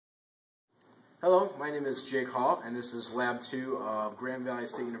Hello, my name is Jake Hall, and this is Lab 2 of Grand Valley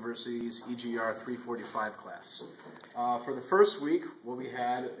State University's EGR345 class. For the first week, what we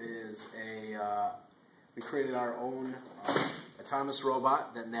had is we created our own autonomous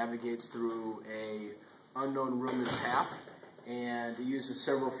robot that navigates through a unknown room and path, and it uses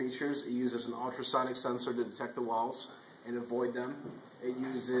several features. It uses an ultrasonic sensor to detect the walls and avoid them. It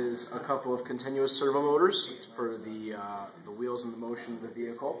uses a couple of continuous servo motors for the wheels and the motion of the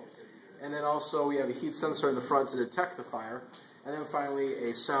vehicle. And then also we have a heat sensor in the front to detect the fire. And then finally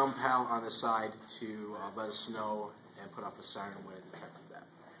a sound panel on the side to let us know and put off a siren when it detected that.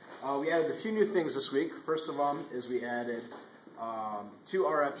 We added a few new things this week. First of all is we added two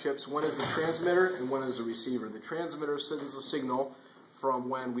RF chips. One is the transmitter and one is the receiver. The transmitter sends a signal from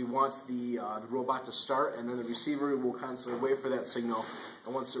when we want the robot to start, and then the receiver will constantly wait for that signal.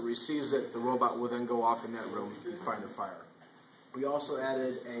 And once it receives it, the robot will then go off in that room and find the fire. We also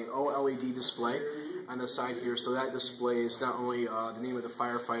added a OLED display on the side here, so that displays not only the name of the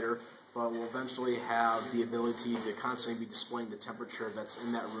firefighter, but will eventually have the ability to constantly be displaying the temperature that's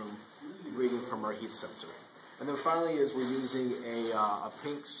in that room, reading from our heat sensor. And then finally is we're using a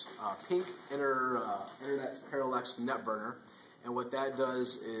pink internet parallax net burner, and what that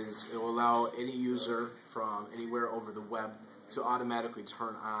does is it will allow any user from anywhere over the web to automatically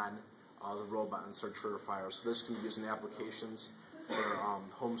turn on the robot and search for a fire. So this can be used in applications for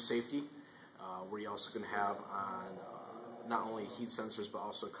home safety, where you also can have on not only heat sensors but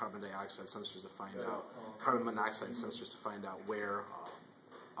also carbon monoxide sensors to find out where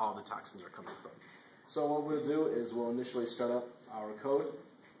all the toxins are coming from. So what we'll do is we'll initially start up our code,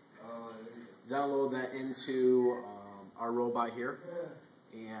 download that into our robot here,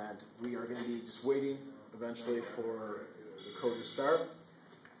 and we are going to be just waiting eventually for the code to start.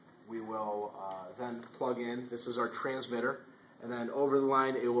 We will then plug in, this is our transmitter, and then over the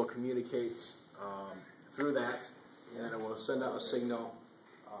line it will communicate through that, and then it will send out a signal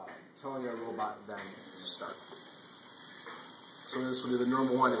telling our robot then to start. So this will be the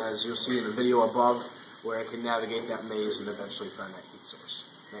normal one, as you'll see in the video above, where it can navigate that maze and eventually find that heat source.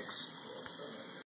 Thanks.